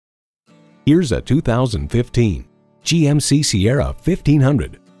Here's a 2015 GMC Sierra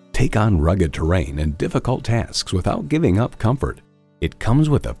 1500. Take on rugged terrain and difficult tasks without giving up comfort. It comes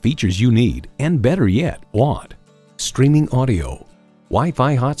with the features you need and, better yet, want. Streaming audio,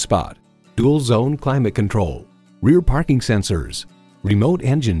 Wi-Fi hotspot, dual zone climate control, rear parking sensors, remote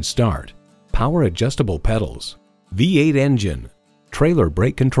engine start, power adjustable pedals, V8 engine, trailer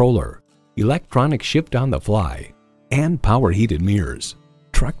brake controller, electronic shift on the fly, and power heated mirrors.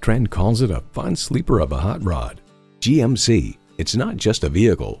 Truck Trend calls it a fun sleeper of a hot rod. GMC, it's not just a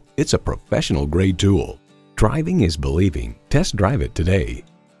vehicle, it's a professional grade tool. Driving is believing. Test drive it today.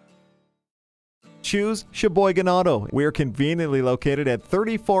 Choose Sheboygan Auto. We're conveniently located at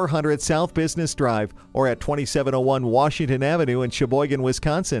 3400 South Business Drive or at 2701 Washington Avenue in Sheboygan,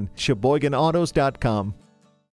 Wisconsin. SheboyganAutos.com.